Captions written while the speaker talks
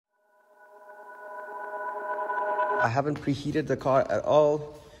I haven't preheated the car at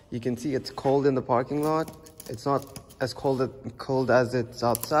all. You can see it's cold in the parking lot. It's not as cold as it's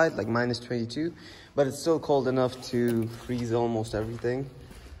outside, like -22, but it's still cold enough to freeze almost everything.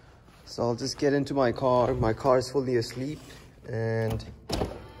 So I'll just get into my car. My car is fully asleep, and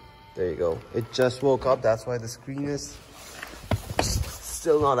there you go. It just woke up. That's why the screen is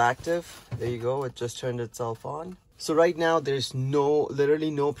still not active. There you go. It just turned itself on. So right now there's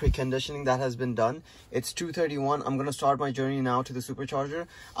literally no preconditioning that has been done. It's 2:31. I'm gonna start my journey now to the supercharger.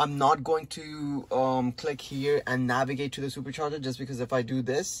 I'm not going to click here and navigate to the supercharger, just because if I do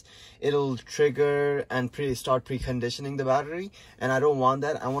this, it'll trigger and start preconditioning the battery, and I don't want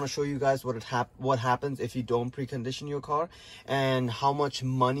that. I want to show you guys what happens if you don't precondition your car, and how much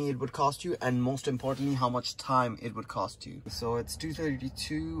money it would cost you, and most importantly how much time it would cost you. So it's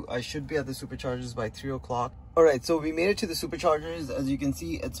 2:32. I should be at the superchargers by 3 o'clock. Alright, so we made it to the superchargers. As you can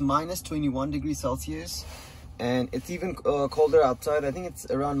see, it's -21 degrees Celsius, and it's even colder outside. I think it's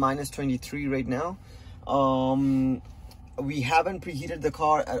around -23 right now. We haven't preheated the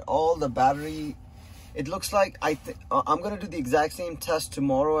car at all. The battery, it looks like I'm gonna do the exact same test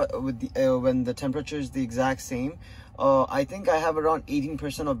tomorrow with when the temperature is the exact same. I think I have around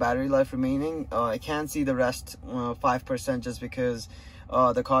 18% of battery life remaining. I can't see the rest 5%, just because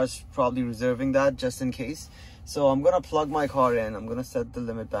the car is probably reserving that just in case. So I'm gonna plug my car in. I'm gonna set the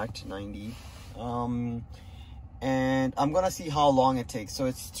limit back to 90, and I'm gonna see how long it takes. So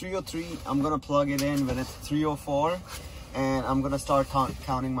it's 3:03. I'm gonna plug it in when it's 3:04, and I'm gonna start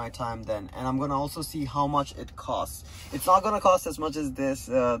counting my time then. And I'm gonna also see how much it costs. It's not gonna cost as much as this.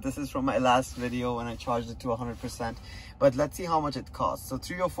 This is from my last video when I charged it to 100%, but let's see how much it costs. So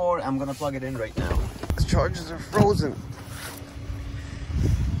 3:04. I'm gonna plug it in right now. The chargers are frozen.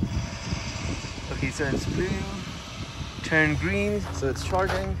 Okay, so it's blue, turn green, so it's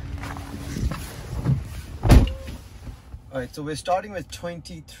charging. Alright, so we're starting with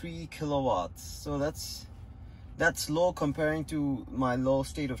 23 kilowatts. So that's low comparing to my low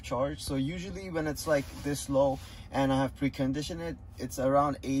state of charge. So usually when it's like this low and I have preconditioned it, it's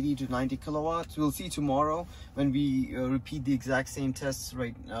around 80 to 90 kilowatts. We'll see tomorrow when we repeat the exact same tests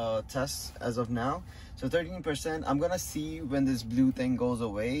tests as of now. So 13%. I'm gonna see when this blue thing goes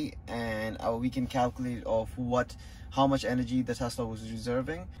away, and we can calculate how much energy the Tesla was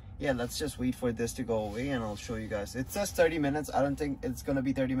reserving. Yeah, let's just wait for this to go away and I'll show you guys. It says 30 minutes. I don't think it's gonna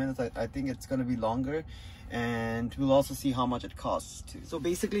be 30 minutes. I think it's gonna be longer, and we'll also see how much it costs too. So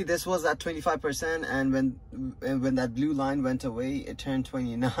basically this was at 25%, and when that blue line went away, it turned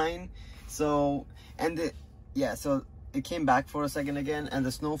 29. So so it came back for a second again, and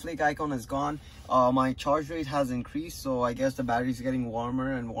the snowflake icon is gone. My charge rate has increased, so I guess the battery's getting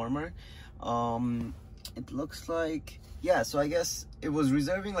warmer and warmer. It looks like, yeah, so I guess it was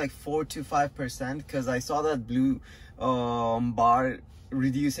reserving like 4 to 5%, because I saw that blue bar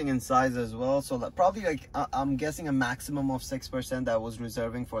reducing in size as well. So that probably, like, I'm guessing a maximum of 6% that was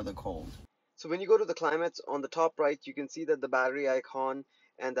reserving for the cold. So when you go to the climates on the top right, you can see that the battery icon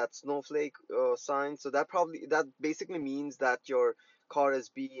and that snowflake sign. So that basically means that your car is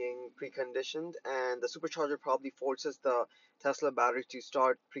being preconditioned, and the supercharger probably forces the Tesla battery to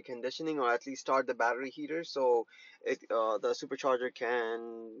start preconditioning, or at least start the battery heater, so the supercharger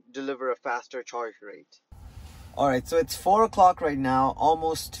can deliver a faster charge rate. Alright, so it's 4 o'clock right now.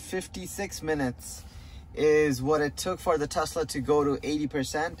 Almost 56 minutes is what it took for the Tesla to go to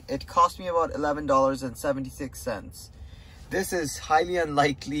 80%. It cost me about $11.76. This is highly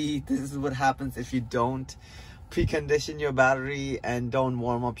unlikely. This is what happens if you don't precondition your battery and don't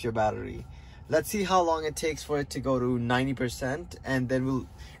warm up your battery. Let's see how long it takes for it to go to 90%, and then we'll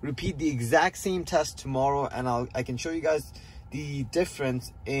repeat the exact same test tomorrow, and I can show you guys the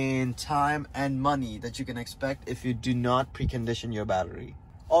difference in time and money that you can expect if you do not precondition your battery.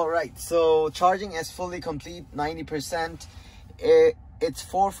 Alright, so charging is fully complete, 90%. It's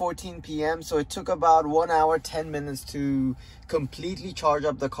 4:14 p.m. so it took about 1 hour 10 minutes to completely charge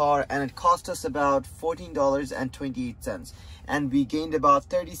up the car, and it cost us about $14.28, and we gained about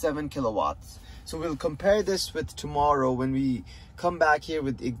 37 kilowatts. So we'll compare this with tomorrow when we come back here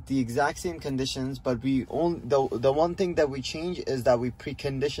with the exact same conditions, but the one thing that we change is that we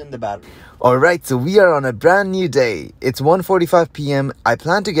precondition the battery. Alright, so we are on a brand new day. It's 1:45 p.m. I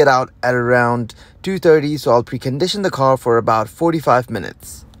plan to get out at around 2:30, so I'll precondition the car for about 45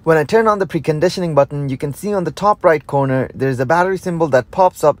 minutes. When I turn on the preconditioning button, you can see on the top right corner, there's a battery symbol that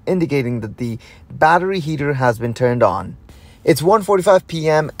pops up indicating that the battery heater has been turned on. It's 1:45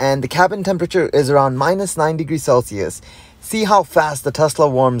 p.m. and the cabin temperature is around -9 degrees Celsius. See how fast the Tesla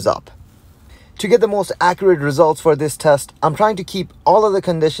warms up. To get the most accurate results for this test, I'm trying to keep all of the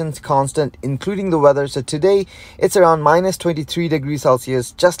conditions constant, including the weather. So today, it's around minus 23 degrees Celsius,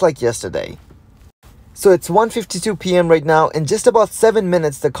 just like yesterday. So it's 1:52 p.m. right now. In just about 7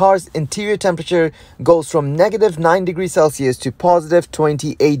 minutes, the car's interior temperature goes from negative 9 degrees Celsius to positive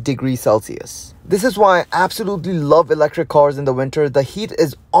 28 degrees Celsius. This is why I absolutely love electric cars in the winter. The heat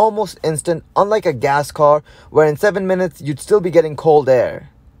is almost instant, unlike a gas car, where in 7 minutes, you'd still be getting cold air.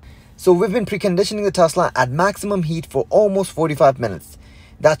 So we've been preconditioning the Tesla at maximum heat for almost 45 minutes.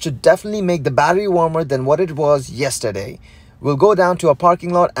 That should definitely make the battery warmer than what it was yesterday. We'll go down to a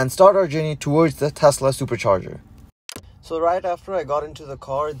parking lot and start our journey towards the Tesla Supercharger. So right after I got into the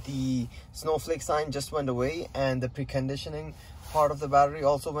car, the snowflake sign just went away and the preconditioning part of the battery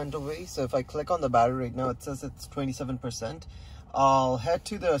also went away. So if I click on the battery right now, it says it's 27%. I'll head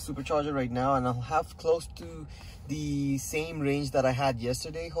to the Supercharger right now and I'll have close to the same range that I had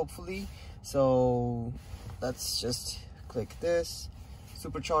yesterday, hopefully. So let's just click this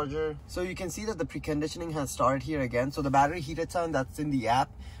Supercharger. So you can see that the preconditioning has started here again. So the battery heated sign that's in the app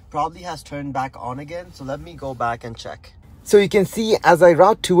probably has turned back on again. So let me go back and check. So you can see as I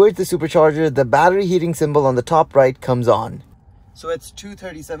route towards the Supercharger, the battery heating symbol on the top right comes on. So it's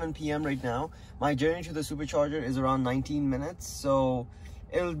 2:37 p.m. right now. My journey to the Supercharger is around 19 minutes. So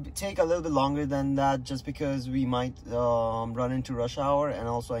it'll take a little bit longer than that just because we might run into rush hour, and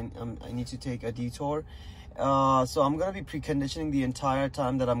also I need to take a detour. So I'm going to be preconditioning the entire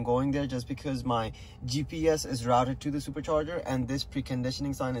time that I'm going there, just because my GPS is routed to the Supercharger, and this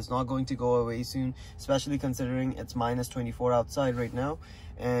preconditioning sign is not going to go away soon, especially considering it's minus 24 outside right now.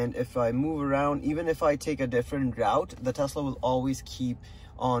 And if I move around, even if I take a different route, the Tesla will always keep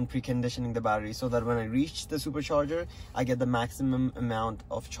on preconditioning the battery, so that when I reach the Supercharger, I get the maximum amount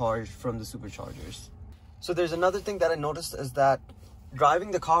of charge from the Superchargers. So there's another thing that I noticed is that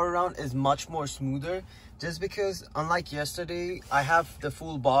driving the car around is much more smoother, just because unlike yesterday, I have the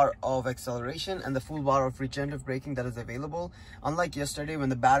full bar of acceleration and the full bar of regenerative braking that is available. Unlike yesterday when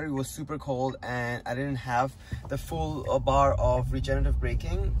the battery was super cold and I didn't have the full bar of regenerative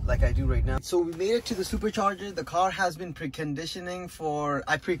braking like I do right now. So we made it to the Supercharger. The car has been preconditioning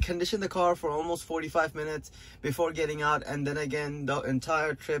I preconditioned the car for almost 45 minutes before getting out, and then again the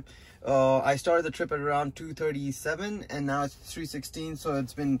entire trip. I started the trip at around 2:37 and now it's 3:16. So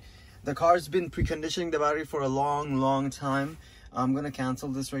the car's been preconditioning the battery for a long time. I'm gonna cancel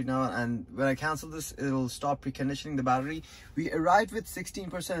this right now, and when I cancel this, it'll stop preconditioning the battery. We arrived with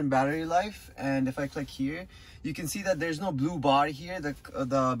 16% in battery life, and if I click here, you can see that there's no blue bar here.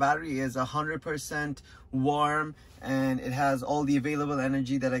 The battery is 100% warm, and it has all the available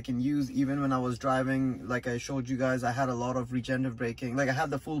energy that I can use. Even when I was driving, like I showed you guys, I had a lot of regenerative braking. Like I had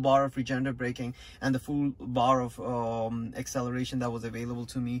the full bar of regenerative braking and the full bar of acceleration that was available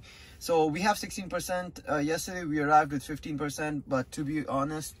to me. So we have 16%. Yesterday we arrived with 15%, but to be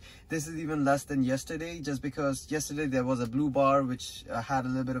honest, this is even less than yesterday, just because yesterday there was a blue bar which had a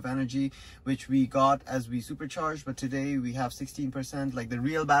little bit of energy, which we got as we supercharged, but today we have 16%. Like the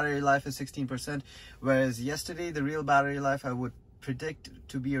real battery life is 16%, whereas yesterday the real battery life I would predict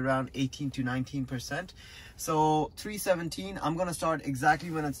to be around 18 to 19%. So 3:17, I'm gonna start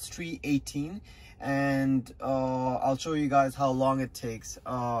exactly when it's 3:18, and I'll show you guys how long it takes,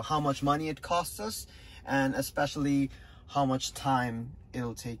 how much money it costs us, and especially how much time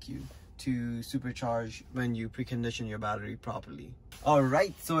it'll take you to supercharge when you precondition your battery properly. All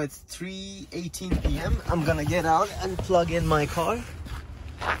right, so it's 3:18 p.m. I'm gonna get out and plug in my car.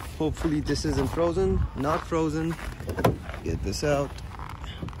 Hopefully this isn't frozen. Not frozen. Get this out,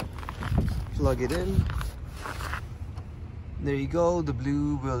 plug it in. There you go. The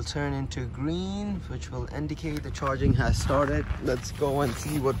blue will turn into green, which will indicate the charging has started. Let's go and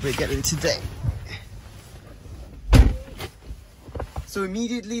see what we're getting today. So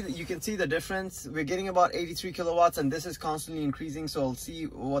immediately you can see the difference. We're getting about 83 kilowatts, and this is constantly increasing. So I'll see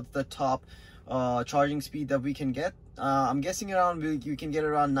what the top charging speed that we can get. I'm guessing around you can get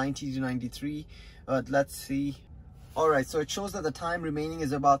around 90 to 93, but let's see. All right, so it shows that the time remaining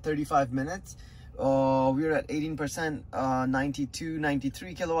is about 35 minutes. We're at 18%, 92,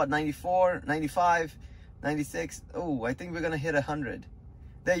 93 kilowatt, 94, 95, 96. Oh, I think we're gonna hit 100.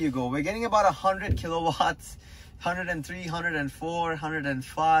 There you go. We're getting about 100 kilowatts, 103, 104,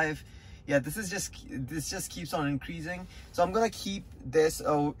 105. Yeah, this just keeps on increasing. So I'm gonna keep this.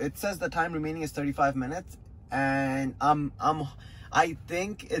 It says the time remaining is 35 minutes, and I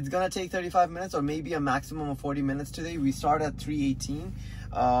think it's gonna take 35 minutes or maybe a maximum of 40 minutes today. We start at 3:18.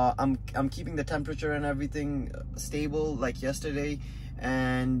 I'm keeping the temperature and everything stable like yesterday,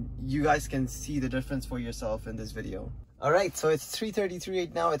 and you guys can see the difference for yourself in this video. All right, so it's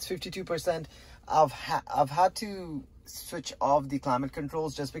 3:33 now. It's 52%. I've had to switch off the climate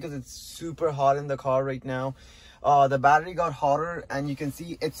controls just because it's super hot in the car right now. The battery got hotter, and you can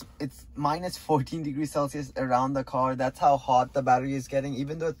see it's minus 14 degrees Celsius around the car. That's how hot the battery is getting.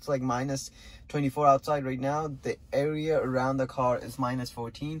 Even though it's like minus 24 outside right now, the area around the car is minus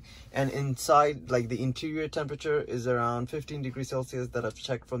 14, and inside, like, the interior temperature is around 15 degrees Celsius that I've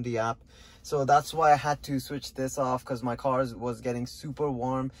checked from the app. So that's why I had to switch this off, because my car was getting super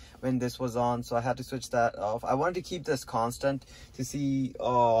warm when this was on. So I had to switch that off. I wanted to keep this constant to see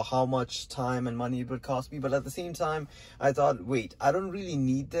how much time and money it would cost me. But at the same time, I thought, wait, I don't really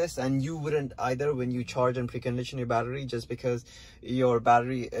need this. And you wouldn't either when you charge and precondition your battery, just because your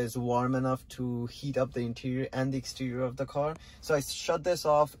battery is warm enough to heat up the interior and the exterior of the car. So I shut this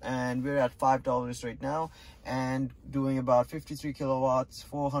off, and we're at $5 right now, and doing about 53 kilowatts,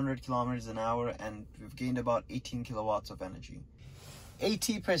 400 kilometers an hour, and we've gained about 18 kilowatts of energy.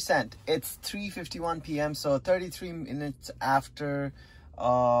 80%. It's 3:51 p.m. so 33 minutes after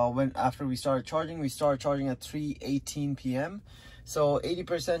after we started charging. We started charging at 3:18 p.m. so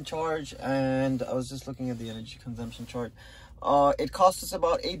 80% charge. And I was just looking at the energy consumption chart. It cost us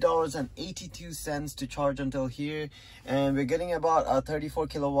about $8.82 to charge until here, and we're getting about a 34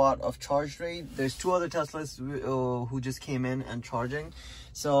 kilowatt of charge rate. There's two other Teslas who just came in and charging,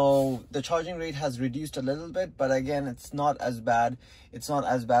 so the charging rate has reduced a little bit, but again, it's not as bad. It's not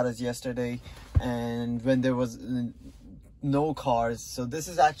as bad as yesterday and when there was no cars. So this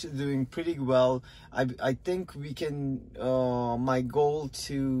is actually doing pretty well. I think we can my goal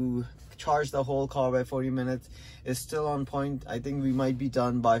to charge the whole car by 40 minutes is still on point. I think we might be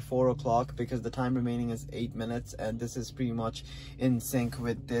done by 4 o'clock because the time remaining is 8 minutes, and this is pretty much in sync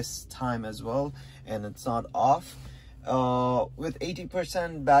with this time as well, and it's not off. With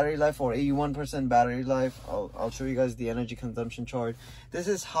 80% battery life or 81% battery life, I'll show you guys the energy consumption chart. This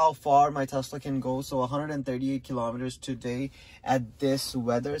is how far my Tesla can go. So 138 kilometers today at this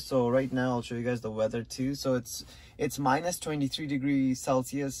weather. So right now I'll show you guys the weather too. So it's minus 23 degrees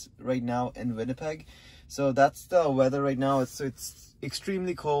Celsius right now in Winnipeg. So that's the weather right now. It's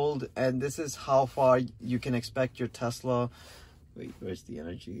extremely cold, and this is how far you can expect your Tesla. Wait, where's the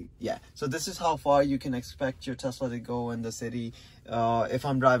energy? Yeah, so this is how far you can expect your Tesla to go in the city if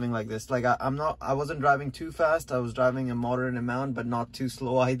I'm driving like this. Like I wasn't driving too fast. I was driving a moderate amount, but not too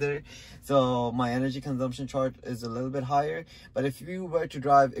slow either. So my energy consumption chart is a little bit higher. But if you were to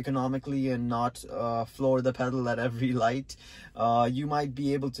drive economically and not floor the pedal at every light, you might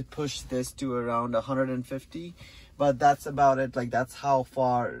be able to push this to around 150. But that's about it. Like, that's how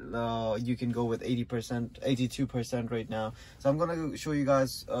far you can go with 80%, 82% right now. So I'm gonna show you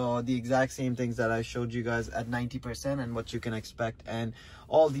guys the exact same things that I showed you guys at 90% and what you can expect, and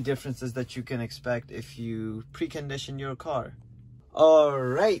all the differences that you can expect if you precondition your car. All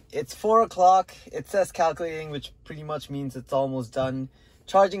right, it's 4 o'clock. It says calculating, which pretty much means it's almost done.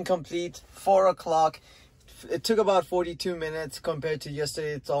 Charging complete, 4 o'clock. It took about 42 minutes compared to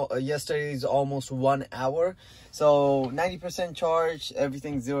yesterday. Yesterday's almost 1 hour. So 90% charge,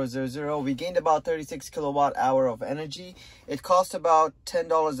 everything 000. We gained about 36 kilowatt hour of energy. It cost about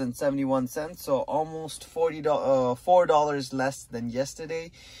 $10.71, so almost $4 less than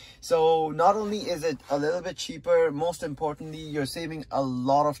yesterday. So not only is it a little bit cheaper, most importantly, you're saving a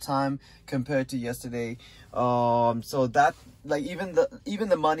lot of time compared to yesterday. So that, like, even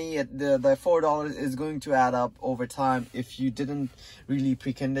the money at the $4 is going to add up over time if you didn't really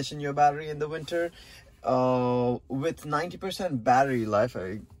precondition your battery in the winter. With 90% battery life,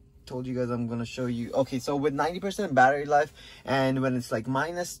 I told you guys I'm gonna show you. Okay, so with 90% battery life, and when it's like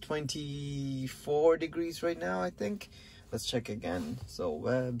minus 24 degrees right now, I think. Let's check again. So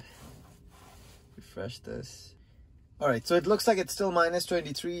web, refresh this. All right, so it looks like it's still minus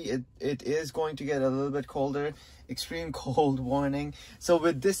 23. It is going to get a little bit colder. Extreme cold warning. So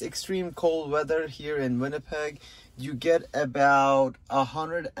with this extreme cold weather here in Winnipeg, you get about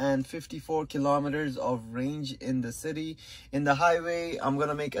 154 kilometers of range in the city. In the highway, I'm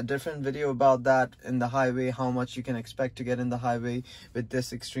gonna make a different video about that. In the highway, how much you can expect to get in the highway with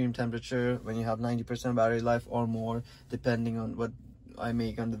this extreme temperature when you have 90% battery life or more, depending on what I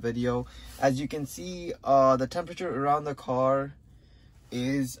make on the video. As you can see, the temperature around the car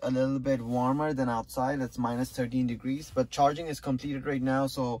is a little bit warmer than outside. It's minus 13 degrees, but charging is completed right now,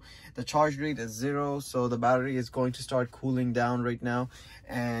 so the charge rate is 0. So the battery is going to start cooling down right now,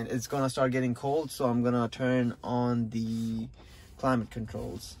 and it's gonna start getting cold. So I'm gonna turn on the climate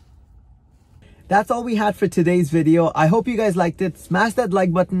controls. That's all we had for today's video. I hope you guys liked it. Smash that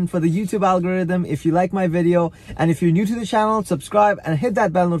like button for the YouTube algorithm if you like my video. And if you're new to the channel, subscribe and hit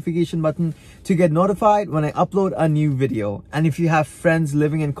that bell notification button to get notified when I upload a new video. And if you have friends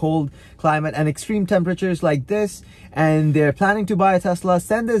living in cold climate and extreme temperatures like this, and they're planning to buy a Tesla,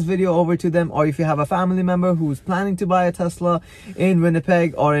 send this video over to them. Or if you have a family member who's planning to buy a Tesla in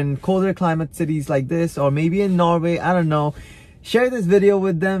Winnipeg or in colder climate cities like this, or maybe in Norway, I don't know, share this video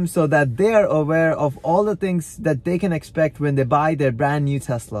with them so that they are aware of all the things that they can expect when they buy their brand new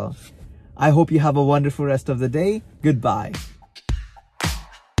Tesla. I hope you have a wonderful rest of the day. Goodbye.